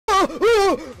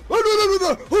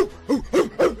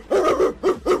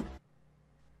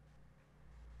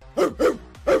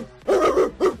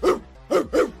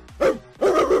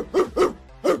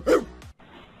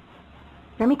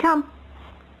Remy, come.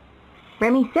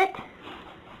 Remy, sit.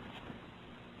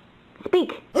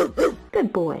 Speak.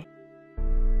 Good boy.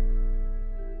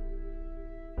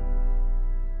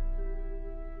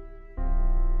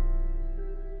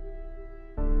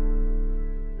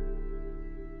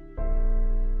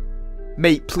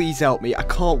 Mate, please help me. I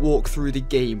can't walk through the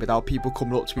game without people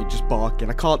coming up to me just barking.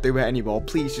 I can't do it anymore.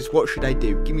 Please, just what should I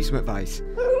do? Give me some advice.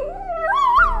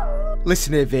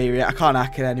 Listen here, Variant. I can't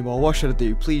hack it anymore. What should I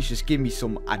do? Please, just give me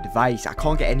some advice. I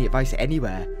can't get any advice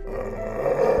anywhere.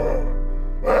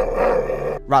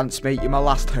 Rants, mate, you're my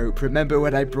last hope. Remember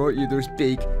when I brought you those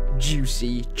big,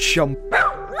 juicy chump?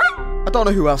 I don't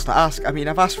know who else to ask. I mean,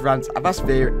 I've asked Rants, I've asked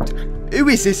Variant. Who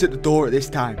is this at the door at this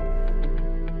time?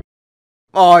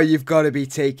 Oh, you've got to be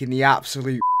taking the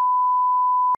absolute...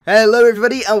 Hello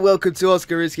everybody and welcome to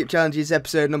Oscar Skip Challenges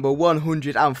episode number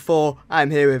 104.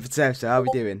 I'm here with Virtoso. How are we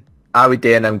doing? How are we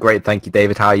doing? I'm great, thank you,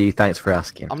 David. How are you? Thanks for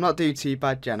asking. I'm not doing too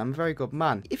bad, Jen. I'm a very good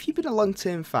man. If you've been a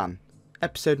long-term fan,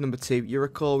 episode number 2, you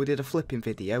recall we did a flipping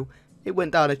video. It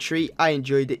went down a treat. I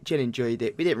enjoyed it. Jen enjoyed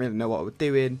it. We didn't really know what we were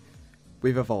doing.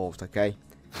 We've evolved, okay?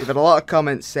 We've had a lot of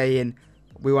comments saying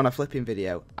we want a flipping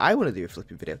video. I want to do a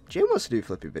flipping video. Jen wants to do a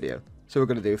flipping video. So we're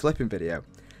going to do a flipping video.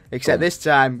 Except this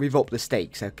time, we've upped the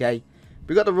stakes, okay?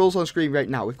 We've got the rules on screen right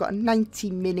now. We've got a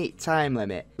 90-minute time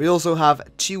limit. We also have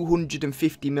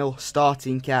 250 mil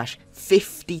starting cash.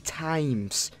 50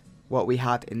 times what we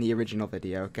had in the original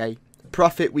video, okay? The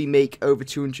profit we make over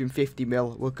 250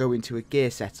 mil will go into a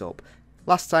gear setup.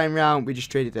 Last time round, we just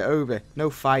traded it over. No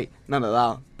fight, none of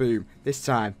that. Boom. This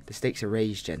time, the stakes are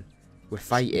raised, Jen. We're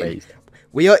fighting.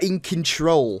 We are in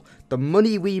control. The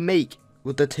money we make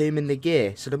will determine the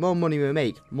gear. So the more money we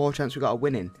make, more chance we got of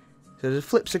winning. So the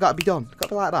flips have got to be done. Got to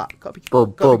be like that. Got to be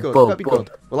good. Got to be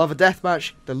good. We'll have a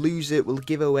deathmatch. The loser will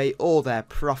give away all their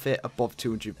profit above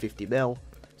 250 mil.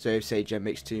 So if say Jen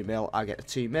makes 2 mil, I get the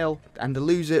 2 mil. And the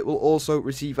loser will also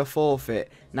receive a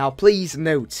forfeit. Now please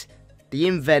note, the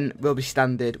invent will be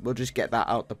standard. We'll just get that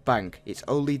out the bank. It's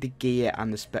only the gear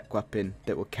and the spec weapon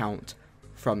that will count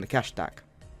from the cash stack.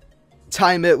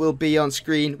 Timer will be on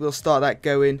screen. We'll start that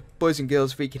going. Boys and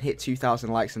girls, if we can hit 2,000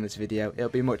 likes on this video, it'll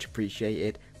be much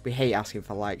appreciated. We hate asking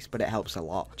for likes, but it helps a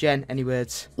lot. Jen, any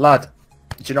words? Lad,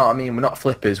 do you know what I mean? We're not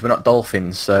flippers, we're not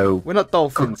dolphins, so... We're not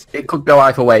dolphins. It could go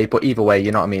either way, but either way,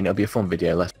 you know what I mean? It'll be a fun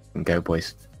video. Let's go,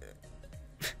 boys.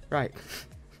 Right.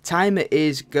 Timer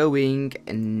is going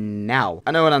now.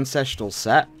 I know an ancestral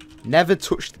set. Never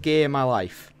touched the gear in my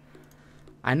life.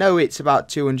 I know it's about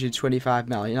 225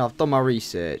 mil. You know, I've done my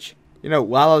research. You know,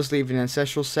 while I was leaving the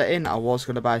ancestral setting, I was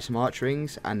going to buy some arch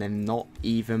rings and then not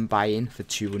even buying for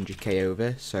 200k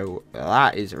over. So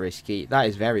that is risky. That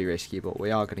is very risky, but we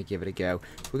are going to give it a go.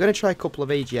 We're going to try a couple of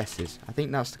AGSs. I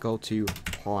think that's the go-to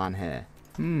plan here.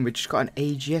 We just got an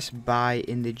AGS buy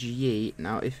in the GE.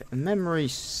 Now, if memory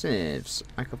serves,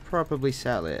 I could probably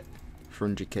sell it for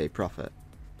 100k profit.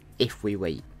 If we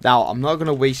wait. Now, I'm not going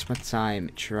to waste my time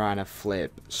trying to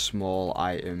flip small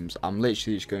items. I'm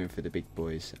literally just going for the big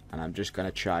boys. And I'm just going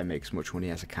to try and make as much money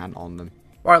as I can on them.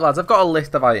 Right, lads, I've got a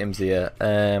list of items here.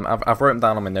 I've written them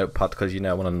down on my notepad because, you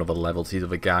know, I'm on another level to these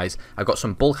other guys. I've got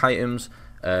some bulk items.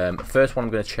 First one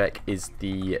I'm going to check is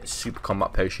the super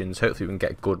combat potions. Hopefully we can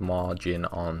get a good margin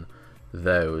on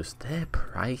those. They're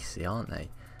pricey, aren't they?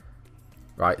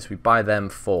 Right, so we buy them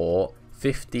for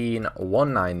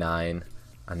 15,199.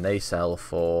 And they sell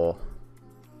for...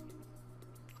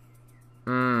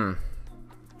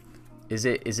 Is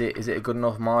it a good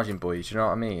enough margin, boys? Do you know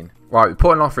what I mean? Right, we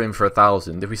put an offer in for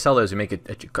 1,000. If we sell those, we make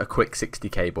a quick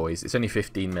 60k, boys. It's only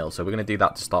 15 mil, so we're going to do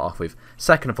that to start off with.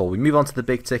 Second of all, we move on to the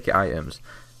big ticket items.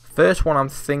 First one I'm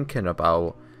thinking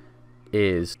about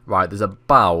is... Right, there's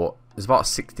about a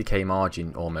 60k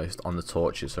margin almost on the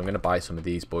torches, so I'm going to buy some of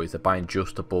these, boys. They're buying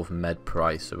just above med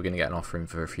price, so we're going to get an offer in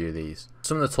for a few of these.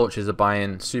 Some of the torches are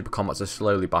buying, super combats are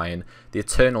slowly buying. The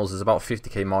Eternals, there's about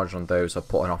 50k margin on those, so I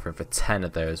put an offer in for 10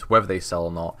 of those. Whether they sell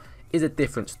or not is a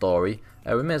different story.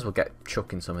 We may as well get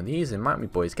chucking some of these in, might we,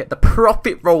 boys? Get the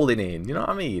profit rolling in, you know what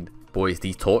I mean? Boys,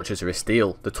 these torches are a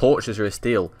steal. The torches are a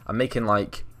steal. I'm making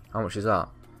like, how much is that?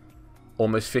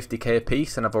 Almost 50k a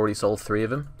piece, and I've already sold 3 of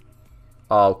them.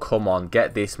 Oh, come on.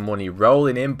 Get this money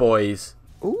rolling in, boys.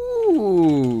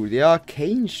 Ooh, the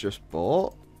Arcane's just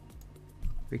bought.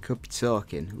 We could be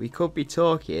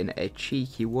talking a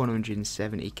cheeky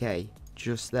 170k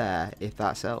just there if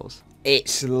that sells.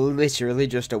 It's literally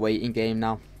just a waiting game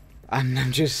now.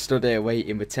 I'm just stood here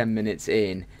waiting with 10 minutes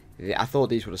in. I thought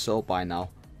these would have sold by now.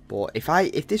 But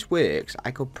if this works,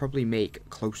 I could probably make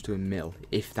close to $1 mil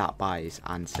if that buys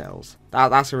and sells.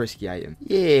 That's a risky item.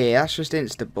 Yeah, that's just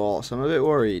insta-bought, so I'm a bit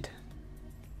worried.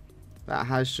 That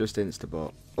has just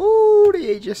insta-bought. Oh, the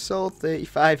AGS sold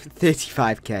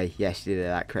 35k. Yes, you did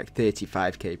that correct.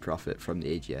 35k profit from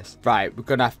the AGS. Right, we're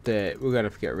gonna have to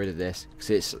get rid of this because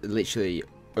it's literally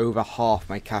over half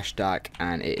my cash stack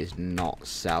and it is not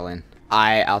selling.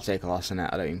 I'll take a loss on it.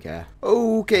 I don't even care.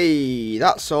 Okay,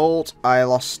 that sold. I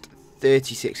lost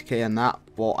 36k on that,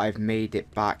 but I've made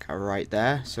it back right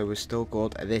there, so we're still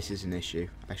good. This is an issue.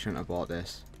 I shouldn't have bought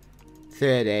this.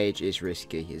 Third age is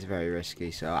risky. It's very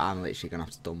risky, so I'm literally gonna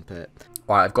have to dump it.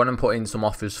 Right, I've gone and put in some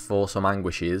offers for some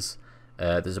anguishes.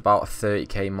 There's about a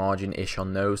 30k margin-ish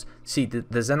on those. See, the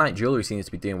Zenite jewellery seems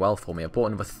to be doing well for me. I bought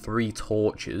another 3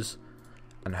 torches,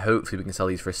 and hopefully we can sell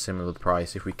these for a similar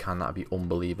price. If we can, that'd be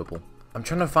unbelievable. I'm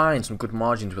trying to find some good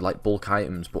margins with like bulk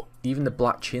items, but even the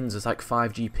black chins is like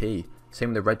 5 GP. Same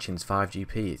with the red chins, 5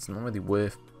 GP. It's not really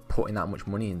worth putting that much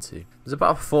money into. There's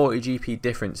about a 40 GP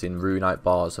difference in runite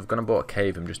bars. So I've gone and bought a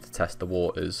cave them just to test the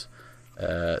waters.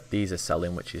 These are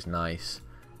selling, which is nice.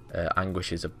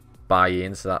 Anguishes are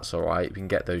buy-in, so that's alright. We can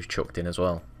get those chucked in as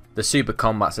well. The super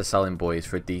combats are selling, boys,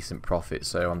 for a decent profit,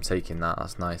 so I'm taking that.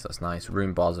 That's nice, that's nice.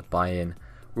 Rune bars are buy-in.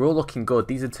 We're all looking good.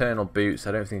 These eternal boots,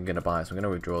 I don't think I'm going to buy, so I'm going to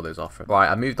withdraw those offers. Right,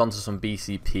 I moved on to some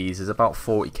BCPs. There's about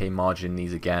 40k margin in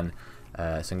these again. So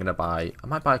I'm going to buy, I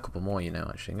might buy a couple more, you know,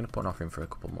 actually. I'm going to put an offer in for a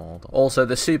couple more. Also,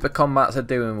 the super combats are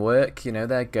doing work. You know,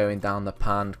 they're going down the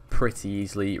pan pretty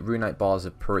easily. Runite bars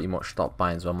have pretty much stopped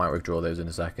buying, so I might withdraw those in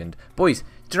a second. Boys,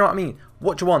 do you know what I mean?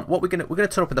 What do you want? We're gonna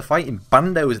turn up with the fighting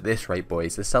bandos at this rate,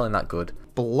 boys. They're selling that good.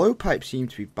 Blowpipe seem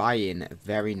to be buying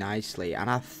very nicely, and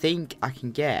I think I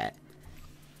can get,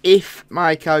 if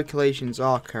my calculations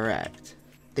are correct,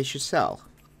 they should sell.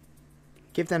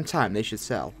 Give them time, they should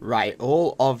sell. Right,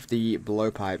 all of the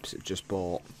blowpipes just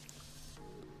bought.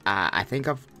 I think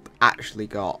I've actually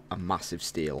got a massive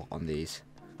steal on these.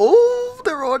 Oh,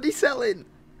 they're already selling.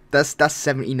 That's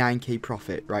 79k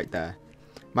profit right there.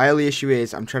 My only issue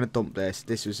is I'm trying to dump this.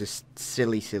 This was a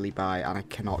silly buy and I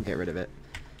cannot get rid of it.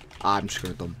 I'm just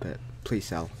going to dump it. Please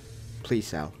sell. Please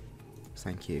sell.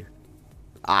 Thank you.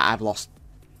 I lost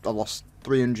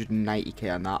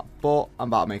 390k on that, but I'm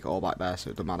about to make it all back there, so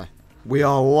it doesn't matter. We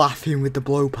are laughing with the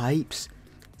blowpipes.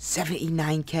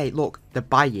 79k. Look, they're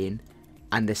buying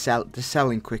and they're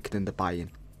selling quicker than the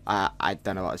buying. I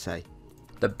don't know what to say.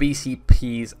 The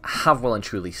BCPs have well and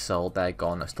truly sold. They're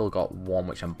gone. I've still got one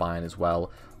which I'm buying as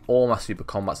well. All my super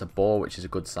combats are bought, which is a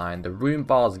good sign. The rune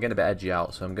bars are getting a bit edgy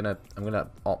out, so I'm gonna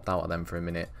opt out of them for a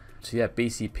minute. So yeah,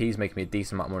 BCP's making me a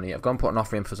decent amount of money. I've gone and put an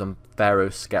offer in for some Pharaoh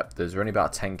Scepters. They're only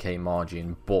about 10k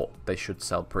margin, but they should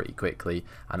sell pretty quickly.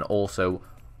 And also,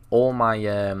 all my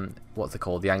what's it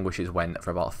called? The anguishes went for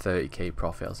about 30k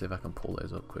profit. I'll see if I can pull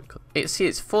those up quickly.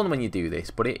 It's fun when you do this,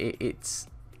 but it's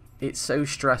so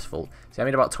stressful. See, I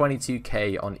made about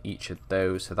 22k on each of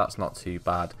those, so that's not too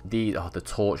bad. The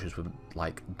torches were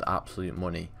like the absolute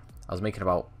money. I was making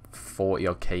about 40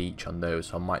 odd k each on those,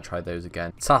 so I might try those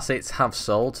again. Tassets have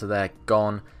sold, so they're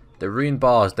gone. The rune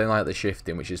bars don't like the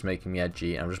shifting, which is making me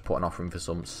edgy. I'm just putting offering for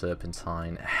some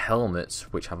serpentine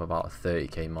helmets, which have about a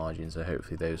 30k margin, so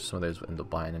hopefully some of those will end up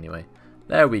buying anyway.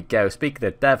 There we go. Speak of the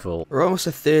devil. We're almost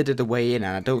a third of the way in,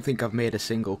 and I don't think I've made a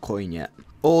single coin yet.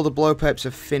 All the blowpipes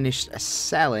have finished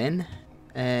selling.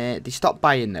 They stopped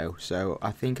buying though, so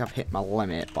I think I've hit my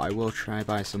limit, but I will try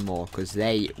buy some more because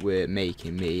they were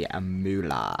making me a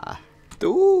moolah.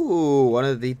 Ooh, one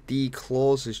of the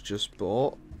D-claws is just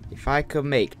bought. If I could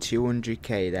make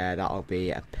 200k there, that'll be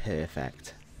a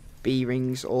perfect.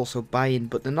 B-rings also buying,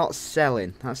 but they're not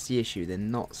selling. That's the issue, they're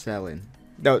not selling.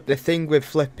 No, the thing with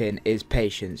flipping is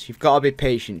patience. You've got to be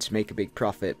patient to make a big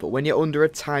profit, but when you're under a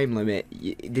time limit,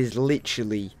 there's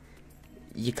literally,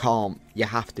 you can't. You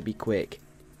have to be quick.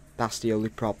 That's the only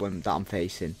problem that I'm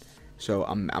facing. So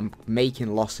I'm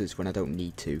making losses when I don't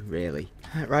need to, really.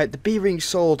 Right, the B-ring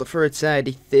sold for a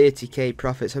tidy 30k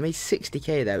profit, so I made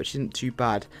 60k there, which isn't too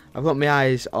bad. I've got my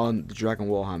eyes on the Dragon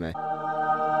Warhammer.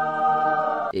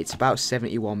 It's about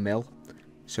 71 mil,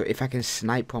 so if I can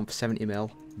snipe one for 70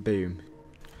 mil, boom.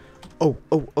 Oh.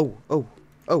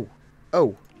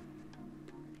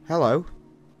 Hello.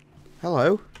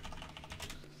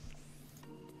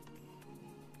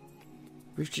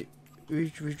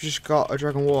 We've just got a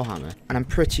Dragon Warhammer, and I'm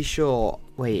pretty sure.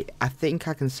 Wait, I think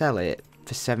I can sell it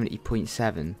for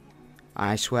 70.7, and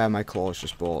I swear my claws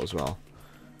just bought as well.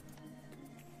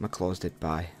 My claws did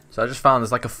buy. So I just found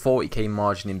there's like a 40k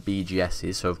margin in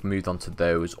BGSs, so I've moved on to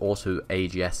those. Also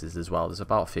AGSs as well. There's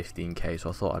about 15k, so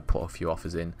I thought I'd put a few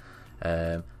offers in.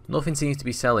 Nothing seems to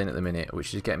be selling at the minute,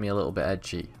 which is getting me a little bit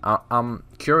edgy. I'm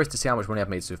curious to see how much money I've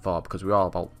made so far, because we are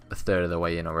about a third of the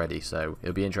way in already, so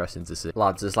it'll be interesting to see.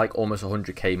 Lads, there's like almost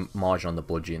 100k margin on the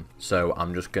bludgeon, so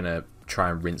I'm just going to try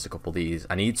and rinse a couple of these.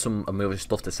 I need some other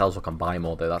stuff to sell so I can buy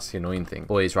more, though. That's the annoying thing.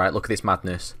 Boys, right, look at this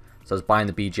madness. So I was buying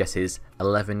the BGSs,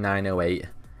 11,908,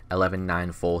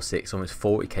 11,946, almost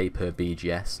 40k per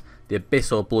BGS. The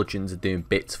Abyssal Bludgeons are doing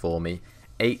bits for me.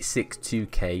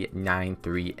 862k,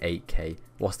 938k.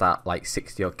 What's that, like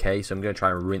 60 odd k? So I'm going to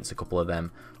try and rinse a couple of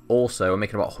them. Also, I'm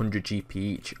making about 100 GP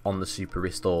each on the super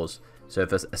restores. So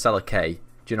if I sell a K,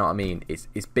 do you know what I mean? It's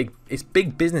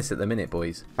big business at the minute,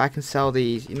 boys. If I can sell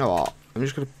these, you know what? I'm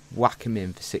just going to whack them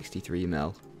in for 63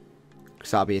 mil.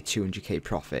 Because that'll be a 200k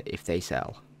profit if they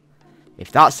sell.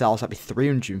 If that sells, that'll be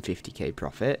 350k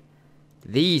profit.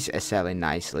 These are selling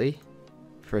nicely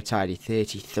for a tidy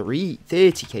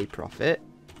 30k profit.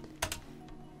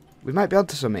 We might be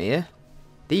onto something here.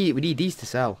 We need these to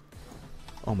sell.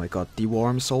 Oh my god, the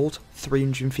Warham sold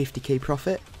 350k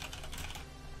profit.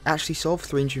 Actually sold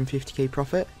 350k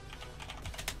profit.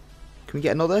 Can we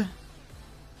get another?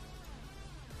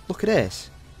 Look at this.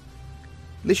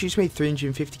 Literally just made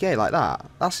 350k like that.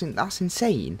 That's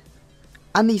insane.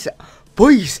 And these,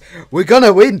 boys, we're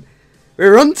gonna win.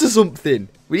 We're onto something.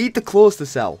 We need the claws to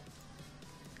sell.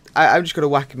 I'm just gonna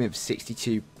whack him in for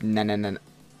 62. No.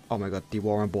 Oh my god, the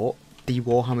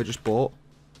Warhammer just bought.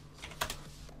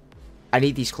 I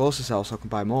need these claws to sell so I can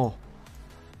buy more.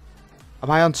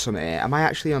 Am I on something here? Am I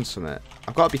actually on something?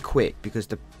 I've got to be quick because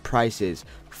the price is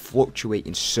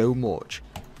fluctuating so much.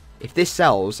 If this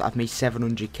sells, I've made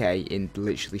 700k in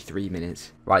literally 3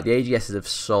 minutes. Right, the AGSs have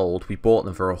sold. We bought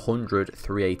them for 100,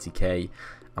 380k,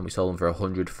 and we sold them for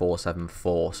 100,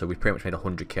 474. So we pretty much made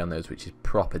 100k on those, which is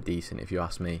proper decent if you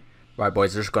ask me. Right,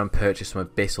 boys, I've just gone and purchased some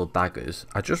Abyssal daggers.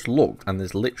 I just looked, and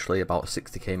there's literally about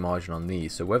 60k margin on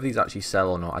these. So whether these actually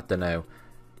sell or not, I don't know.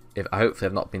 Hopefully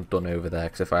I've not been done over there,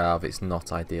 because if I have, it's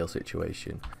not ideal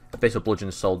situation. Abyssal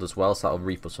Bludgeon sold as well, so that'll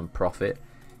reap us some profit.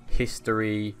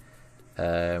 History,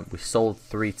 we sold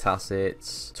 3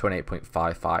 tacits,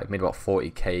 28.55, made about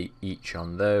 40k each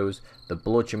on those. The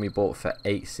Bludgeon we bought for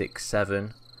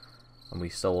 867, and we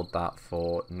sold that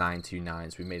for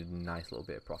 929, so we made a nice little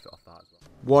bit of profit off that as well.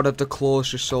 One of the claws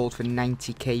just sold for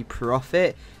 90k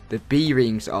profit. The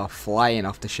B-rings are flying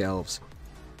off the shelves.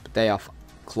 But they are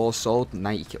claws sold,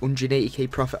 180k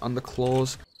profit on the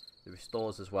claws. The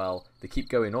restores as well, they keep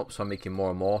going up, so I'm making more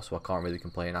and more, so I can't really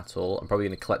complain at all. I'm probably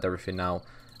going to collect everything now,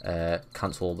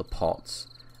 cancel all the pots,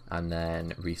 and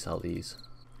then resell these.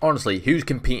 Honestly, who's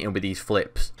competing with these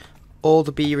flips? All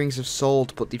the B-rings have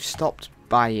sold, but they've stopped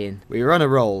buying. We were on a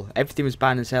roll. Everything was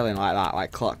buying and selling like that,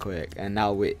 like clockwork, and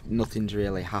now nothing's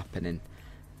really happening.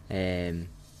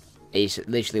 It's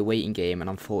literally a waiting game, and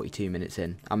I'm 42 minutes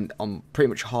in. I'm pretty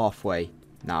much halfway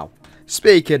now.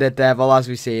 Speaking of the devil, as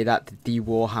we see that the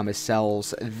Warhammer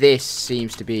sells, this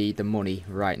seems to be the money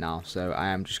right now. So I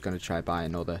am just going to try buy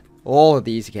another. All of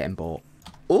these are getting bought.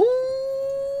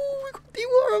 Oh, we got the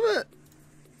Warhammer.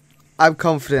 I'm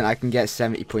confident I can get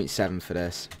 70.7 for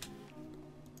this.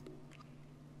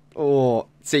 Oh,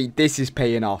 see, this is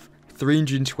paying off.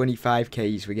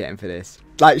 325k's we're getting for this.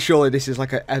 Like, surely this is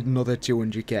like another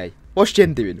 200k. What's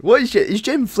Jen doing? What is Jen? Is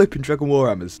Jen flipping Dragon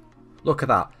Warhammers? Look at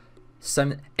that.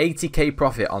 80k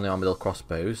profit on the Armadillo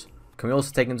crossbows. Can we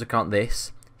also take into account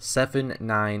this?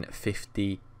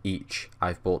 7,950 each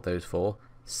I've bought those for.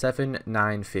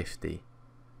 7,950.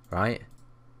 Right?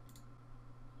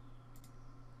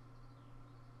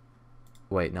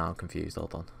 Wait, no, I'm confused.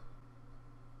 Hold on.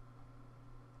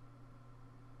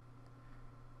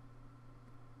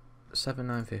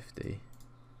 $7,950.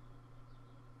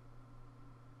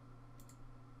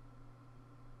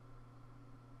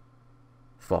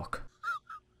 Fuck.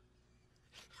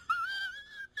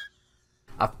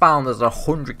 I found there's a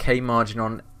 100k margin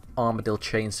on Armadillo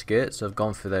chain skirts, so I've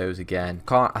gone for those again.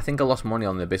 I think I lost money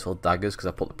on the Abyssal daggers because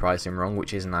I put the pricing wrong,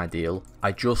 which isn't ideal.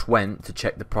 I just went to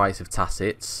check the price of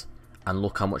tacits, and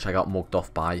look how much I got mugged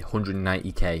off by,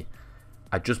 190k.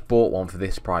 I just bought one for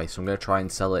this price, so I'm going to try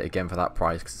and sell it again for that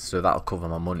price, so that'll cover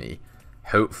my money.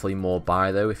 Hopefully more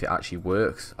buy though, if it actually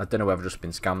works. I don't know whether I've just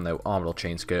been scammed though. Armadillo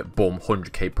chain skirt, boom,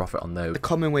 100k profit on those. The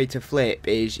common way to flip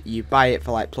is you buy it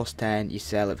for like plus 10, you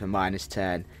sell it for minus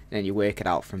 10, and then you work it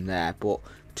out from there. But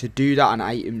to do that on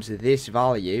items of this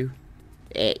value,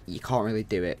 you can't really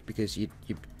do it because you're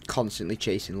constantly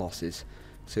chasing losses.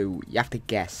 So you have to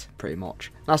guess, pretty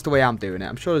much. That's the way I'm doing it.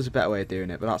 I'm sure there's a better way of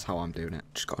doing it, but that's how I'm doing it.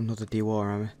 Just got another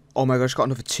D-Warhammer. Oh my god, just got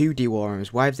another 2 D-Warhammers.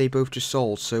 Why have they both just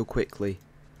sold so quickly?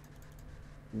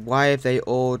 Why have they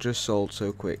all just sold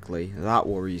so quickly? That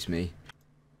worries me.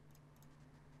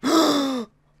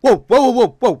 Whoa, whoa,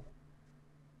 whoa, whoa.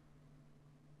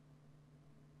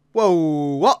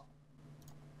 Whoa, what?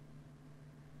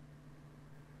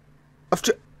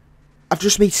 I've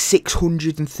just made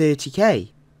 630k.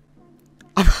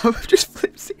 I've just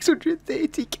flipped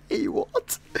 630k,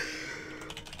 what?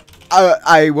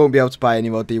 I won't be able to buy any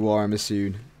more D-Warhammer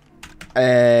soon.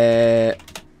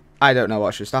 I don't know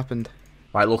what's just happened.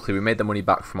 Right, luckily we made the money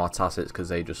back from our tacits because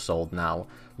they just sold now.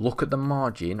 Look at the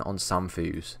margin on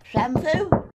Samfus.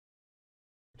 Shampoo?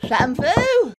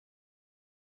 Shampoo?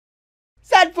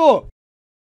 Sanford!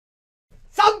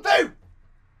 Sanfu!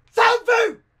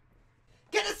 Sanfu!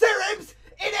 Get the serums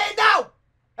in here now!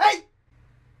 Hey!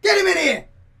 Get him in here!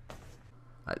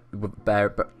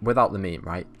 Without the meme,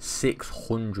 right?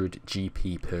 600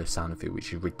 GP per Sanfu,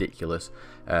 which is ridiculous.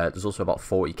 There's also about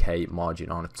 40k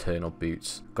margin on Eternal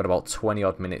Boots. Got about 20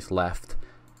 odd minutes left.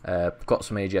 Got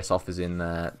some AGS offers in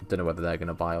there. Don't know whether they're going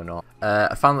to buy or not.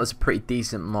 I found that there's a pretty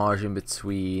decent margin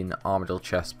between Armadillo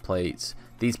chest plates.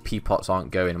 These Peapots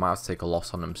aren't going. I might have to take a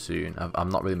loss on them soon. I'm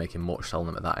not really making much selling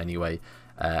them at that anyway.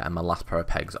 And my last pair of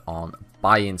pegs aren't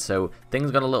buying, so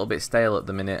things got a little bit stale at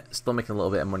the minute. Still making a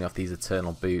little bit of money off these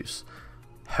Eternal Boots.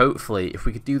 Hopefully, if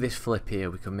we could do this flip here,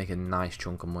 we could make a nice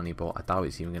chunk of money, but I doubt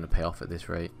it's even going to pay off at this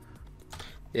rate.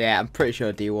 Yeah, I'm pretty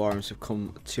sure D-Warhams have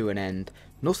come to an end.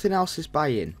 Nothing else is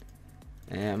buying.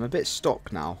 I'm a bit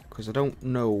stuck now, because I don't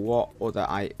know what other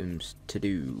items to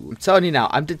do. I'm telling you now,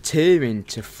 I'm determined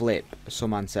to flip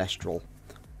some Ancestral.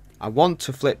 I want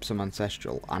to flip some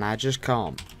Ancestral, and I just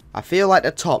can't. I feel like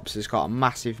the tops has got a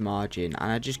massive margin and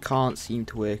I just can't seem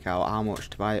to work out how much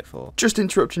to buy it for. Just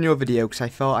interrupting your video because I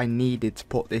thought I needed to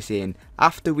put this in.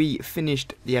 After we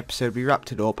finished the episode, we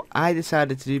wrapped it up, I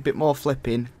decided to do a bit more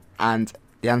flipping and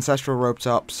the Ancestral robe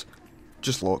tops,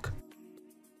 just look.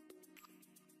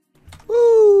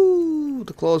 Woo!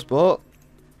 The claws bought.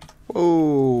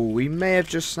 Whoa, we may have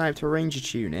just sniped a Ranger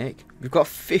tunic. We've got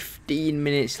 15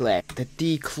 minutes left. The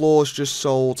D claws just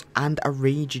sold and a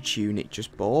Ranger tunic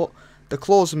just bought. The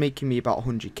claws are making me about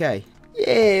 100k.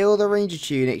 Yeah, all the Ranger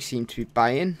tunics seem to be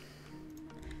buying.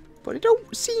 But they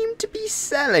don't seem to be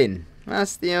selling.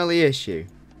 That's the only issue.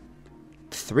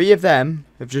 3 of them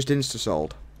have just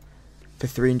insta-sold. For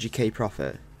 300k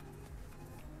profit.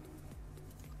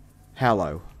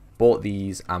 Hello. Bought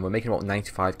these and we're making about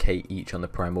 95k each on the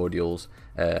primordials.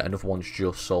 Another one's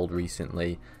just sold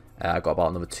recently. I've got about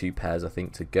another 2 pairs I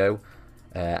think to go.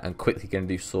 And quickly going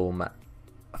to do some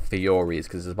Fiories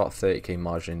because there's about 30k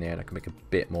margin in there and I can make a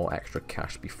bit more extra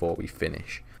cash before we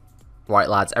finish. Right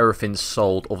lads, everything's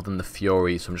sold other than the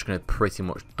Furies, so I'm just going to pretty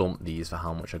much dump these for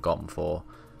how much I got them for.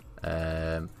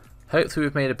 Hopefully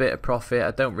we've made a bit of profit. I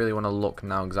don't really want to look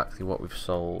now exactly what we've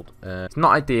sold. It's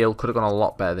not ideal, could have gone a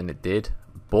lot better than it did.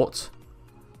 But,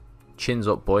 chins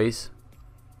up boys,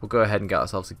 we'll go ahead and get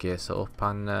ourselves a gear set up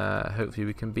and hopefully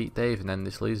we can beat Dave and end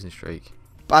this losing streak.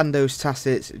 Bandos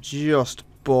Tacits just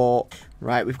bought.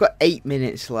 Right, we've got 8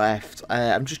 minutes left.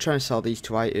 I'm just trying to sell these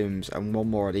 2 items and 1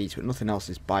 more of these, but nothing else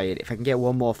is buying. If I can get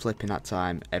 1 more flip in that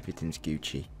time, everything's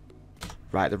Gucci.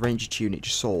 Right, the Ranger tunic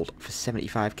just sold for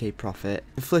 75k profit.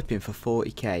 I'm flipping for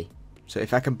 40k. So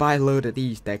if I can buy a load of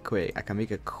these dead quick, I can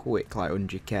make a quick like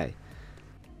 100k.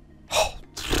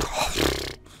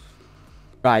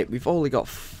 Right, we've only got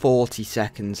 40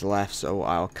 seconds left, so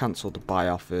I'll cancel the buy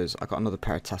offers. I've got another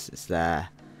pair of Tacits there.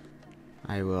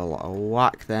 I will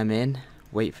whack them in,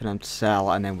 wait for them to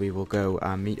sell, and then we will go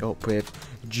and meet up with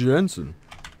Jensen.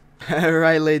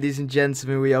 Alright, ladies and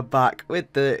gentlemen, we are back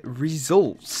with the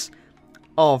results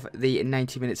of the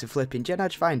 90 minutes of flipping. Jen,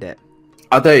 how'd you find it?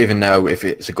 I don't even know if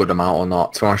it's a good amount or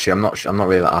not. So actually, I'm not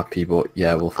really that happy, but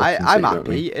yeah, we'll flip. I'm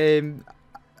happy.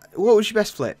 What was your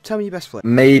best flip? Tell me your best flip.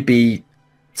 Maybe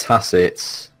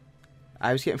Tacits.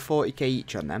 I was getting 40k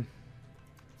each on them.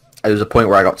 There was a point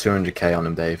where I got 200k on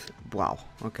them, Dave. Wow.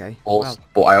 Okay. Also, well.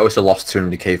 But I also lost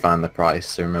 200k finding the price,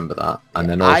 so remember that. And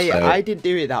then also, I didn't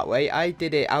do it that way. I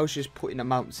did it. I was just putting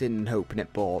amounts in and hoping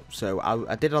it bought. So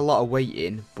I did a lot of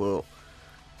waiting, but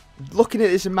looking at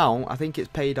this amount, I think it's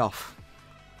paid off.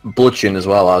 bludgeon as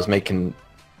well. I was making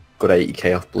good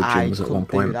 80k off bludgeons at one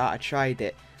point. Do that. I tried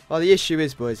it. Well, the issue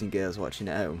is, boys and girls watching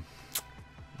at home,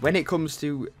 when it comes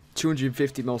to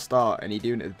 250 mil start and you're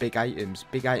doing it with big items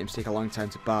take a long time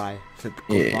to buy for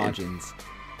good margins.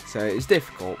 So it's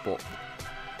difficult, but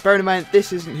bearing in mind,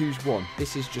 this isn't who's won.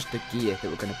 This is just the gear that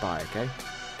we're going to buy, okay?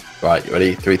 Right, you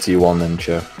ready? 3, 2, 1 then,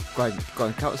 Joe. Go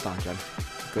on, count us down, Jen.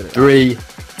 Good at 3,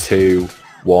 2,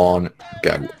 1,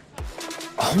 go.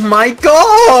 Oh my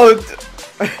god!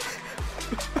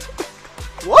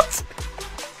 What?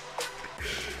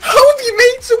 How have you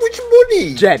made so much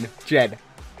money? Jen,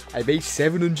 I made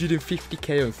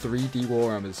 750k on 3D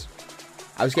Warhammers.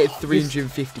 I was getting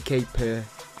 350k per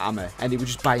hammer, and he was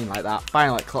just buying like that,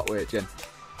 buying like clockwork, Jen.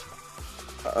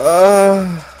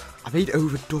 I made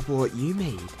over double what you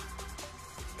made.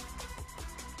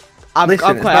 I'm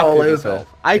quite happy with myself.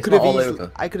 I could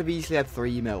have easily had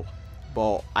 3 mil,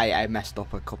 but I messed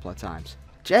up a couple of times.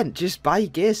 Jen, just buy your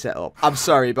gear setup. I'm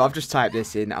sorry, but I've just typed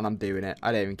this in and I'm doing it.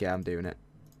 I don't even care, I'm doing it.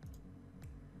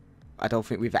 I don't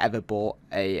think we've ever bought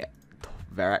a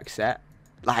Verax set.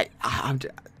 Like, I'm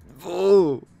just...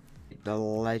 Oh! The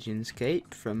Legends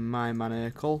Cape from My Man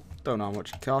Urkel. Don't know how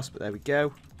much it costs, but there we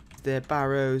go. The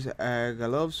Barrows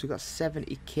gloves. We got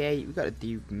 70k. We got a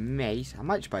Dude Mace. I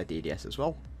might just buy a DDS as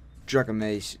well. Dragon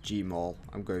Mace G-Maul.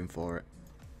 I'm going for it.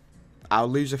 I'll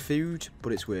lose a food,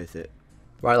 but it's worth it.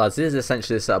 Right, lads, this is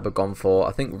essentially the setup I've gone for.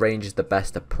 I think range is the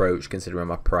best approach considering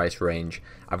my price range.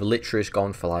 I've literally just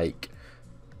gone for like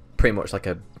pretty much like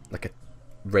a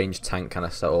range tank kind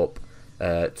of setup.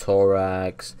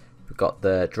 Thorax. We've got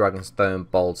the Dragonstone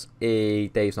Bolts E.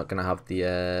 Dave's not gonna have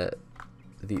the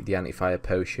anti-fire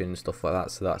potion, stuff like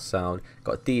that, so that's sound.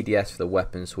 Got DDS for the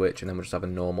weapon switch, and then we'll just have a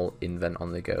normal invent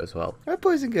on the go as well. Right,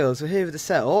 boys and girls, we're here with the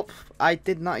setup. I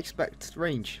did not expect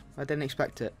range. I didn't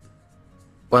expect it.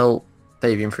 Well,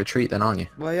 Dave, you're in for a treat then, aren't you?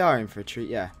 Well, you are in for a treat,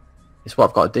 yeah. It's what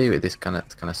I've got to do with this kind of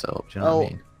setup. Do you know what I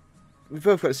mean? We've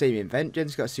both got the same invent.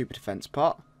 Jen's got a super defense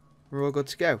part. We're all good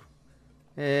to go.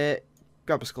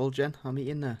 Grab a skull, Jen. I'll meet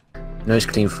you in there. Nose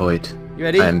clean void. You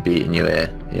ready? I am beating you here.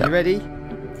 Yeah. You ready?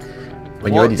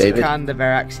 When you're ready, David. What can the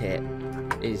Verax hit?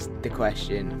 Is the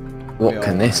question. What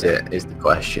can this hit? Is the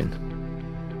question.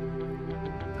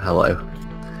 Hello.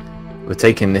 We're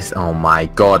taking this. Oh my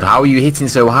God! How are you hitting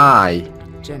so high?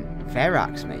 Jen,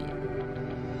 Verax, mate.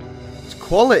 It's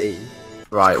quality.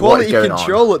 Right. It's quality what is going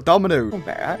control on? at Domino. Come on,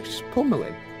 Verax, just pummel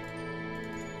him.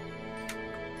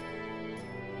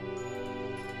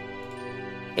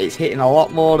 It's hitting a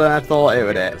lot more than I thought it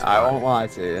would hit. I won't lie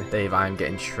to you. Dave, I'm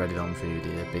getting shredded on food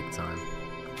here, big time.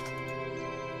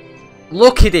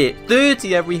 Look at it!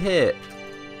 30 every hit!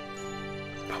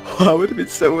 That would have been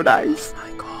so nice. Oh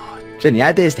my God. Jen, the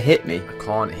idea is to hit me. I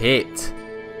can't hit.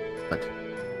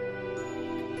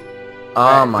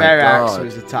 Oh my Verax God.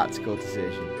 was a tactical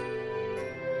decision.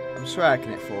 I'm sure I can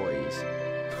hit 40s.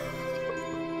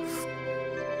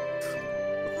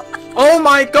 Oh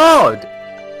my God!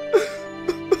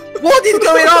 What is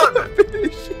going on?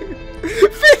 Finish him!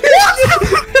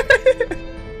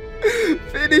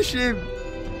 Finish him!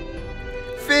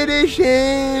 Finish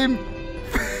him!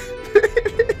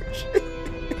 Finish him!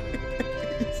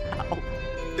 He's out.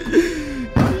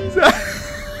 He's out.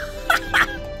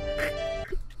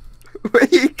 Where are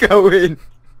you going?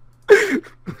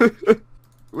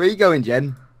 Where are you going,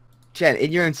 Jen? Jen,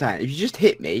 in your own time. If you just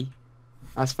hit me,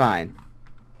 that's fine.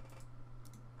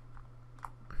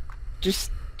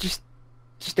 Just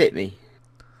hit me.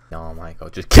 Oh my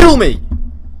God, just kill me!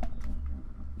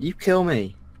 You kill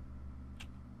me.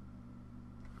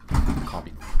 Can't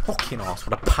be fucking arse,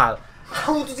 what a pal.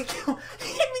 How does he kill? He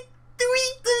hit me 3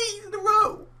 days in a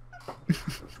row!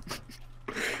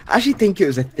 I actually think it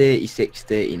was a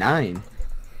 36-39.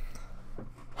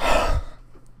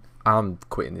 I'm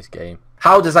quitting this game.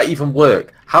 How does that even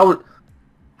work? How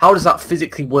does that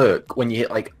physically work when you hit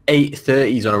like 8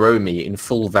 30s on a row meet in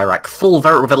full Verac? Full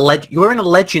Verac with a you're wearing a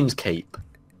Legends cape.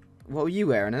 What were you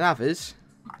wearing? An Avers?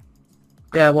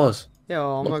 Yeah, I was. Yeah,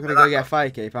 well, I'm not going to go get a fire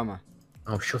cape, am I?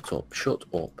 Oh, shut up. Shut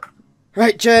up.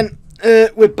 Right, Jen.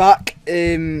 We're back.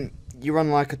 You're on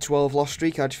like a 12 loss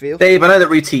streak. How'd you feel? Dave, I know the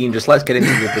routine. Just let's get into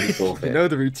the bloody stuff You here. know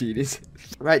the routine is.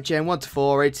 Right, Jen. 1 to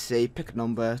 4, A to C. Pick a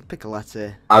number. Pick a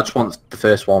letter. I just want the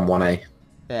first one, 1A.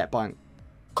 Yeah, blank.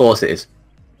 Of course it is.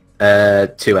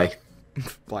 2A.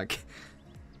 Blank.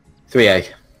 3A.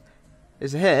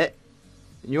 It's a hit.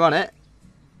 You on it?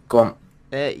 Go on.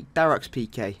 Darox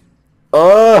PK.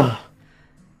 Oh!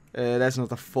 There's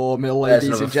another 4 mil, There's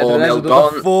ladies and another 4 gentlemen. mil There's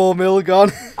another gone. 4 mil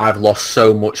gone. I've lost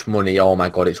so much money. Oh my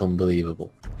God, it's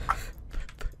unbelievable.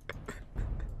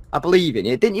 I believe in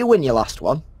you. Didn't you win your last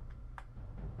one?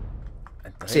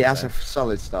 I See, that's a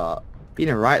solid start. Been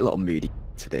a right little moody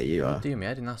today, you are. Do me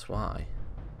head, and that's why.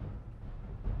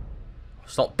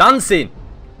 Stop dancing!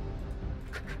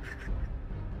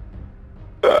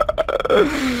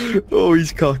 Oh,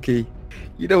 he's cocky.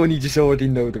 You know when you just already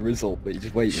know the result, but you're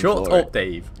just waiting Shut for up,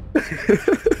 Dave.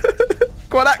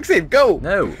 Go on, axe him, go!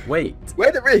 No, wait.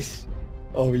 Where the wrist?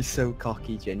 Oh, he's so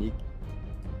cocky, Jenny.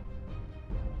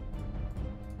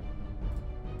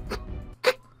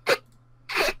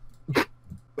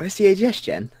 Where's the AGS,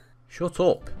 Jen? Shut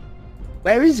up.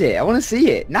 Where is it? I want to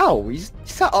see it. Now, he's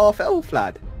sat half elf,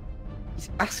 lad. He's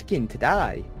asking to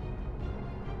die.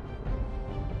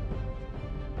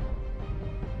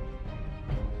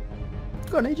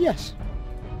 Go on, AGS.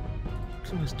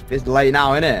 It's late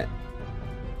now, innit?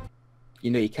 You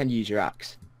know you can use your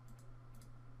axe.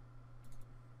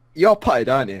 You're potted,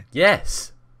 aren't you?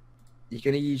 Yes. You're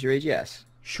gonna use your AGS?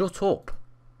 Shut up.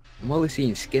 I'm only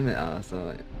seeing skim at that, I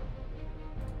thought.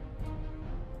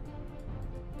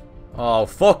 Oh,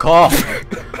 fuck off.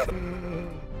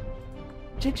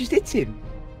 Just hit him.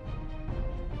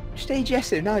 Just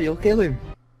AGS him now, you'll kill him.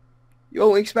 You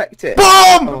won't expect it.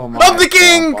 BOOM! Oh I'm the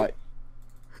king! God.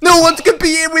 No one's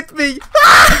competing with me!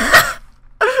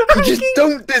 You just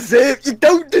don't deserve it!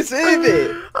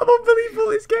 I'm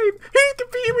unbelievable at this game. Who's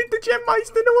competing with the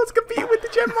Genmeister? No one's competing with the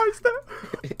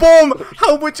Genmeister. Boom!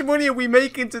 How much money are we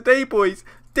making today, boys?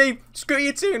 Dave, screw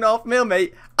your 2.5 mil,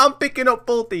 mate. I'm picking up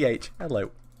full DH. Hello.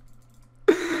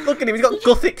 Look at him, he's got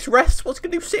Guthix rest. What's he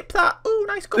gonna do? Sip that? Ooh,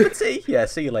 nice cup of tea. Yeah,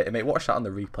 see you later, mate. Watch that on the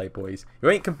replay, boys.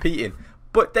 You ain't competing.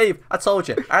 But Dave, I told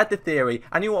you, I had the theory,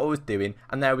 I knew what I was doing,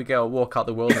 and there we go, I walk out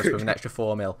the wilderness with an extra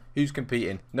 4 mil. Who's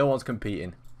competing? No one's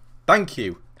competing. Thank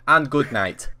you, and good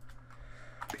night.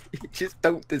 You just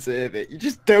don't deserve it. You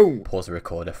just don't. Pause the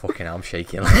recorder. Fucking hell, I'm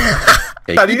shaking.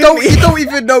 You don't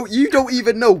even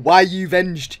know why you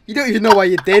venged. You don't even know why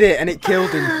you did it, and it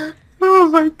killed him. Oh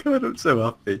my god, I'm so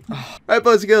happy. Right,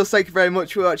 boys and girls, thank you very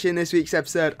much for watching this week's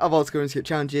episode of All Score and Skip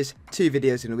Challenges. 2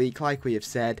 videos in a week, like we have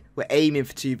said. We're aiming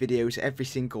for 2 videos every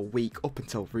single week up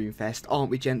until RuneFest, aren't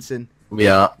we, Jensen? We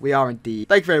are. We are indeed.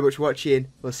 Thank you very much for watching.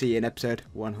 We'll see you in episode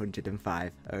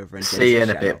 105 over on See you in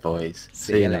a channel. bit, boys.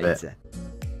 See you in a bit.